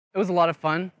It was a lot of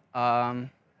fun.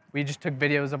 We just took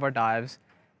videos of our dives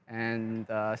and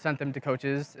sent them to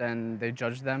coaches, and they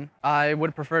judged them. I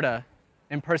would prefer to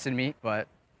in-person meet, but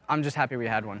I'm just happy we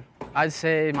had one. I'd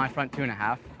say my front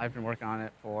 2.5. I've been working on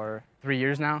it for 3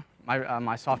 years now.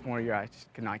 My sophomore year, I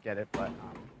just could not get it, but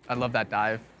I love that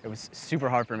dive. It was super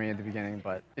hard for me at the beginning,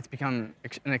 but it's become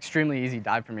an extremely easy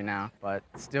dive for me now, but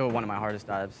it's still one of my hardest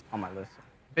dives on my list.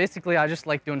 Basically, I just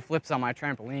like doing flips on my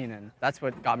trampoline, and that's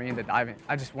what got me into diving.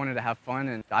 I just wanted to have fun,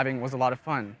 and diving was a lot of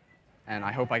fun, and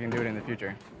I hope I can do it in the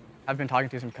future. I've been talking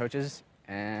to some coaches,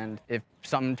 and if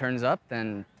something turns up,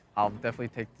 then I'll definitely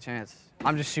take the chance.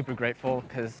 I'm just super grateful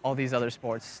because all these other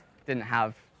sports didn't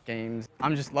have games.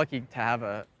 I'm just lucky to have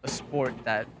a sport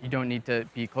that you don't need to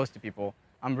be close to people.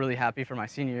 I'm really happy for my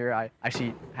senior year. I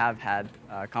actually have had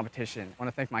competition. I want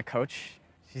to thank my coach.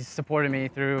 She's supported me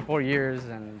through 4 years,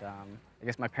 and I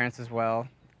guess my parents as well.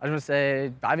 I just want to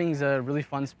say diving is a really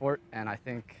fun sport, and I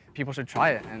think people should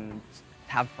try it and just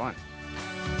have fun.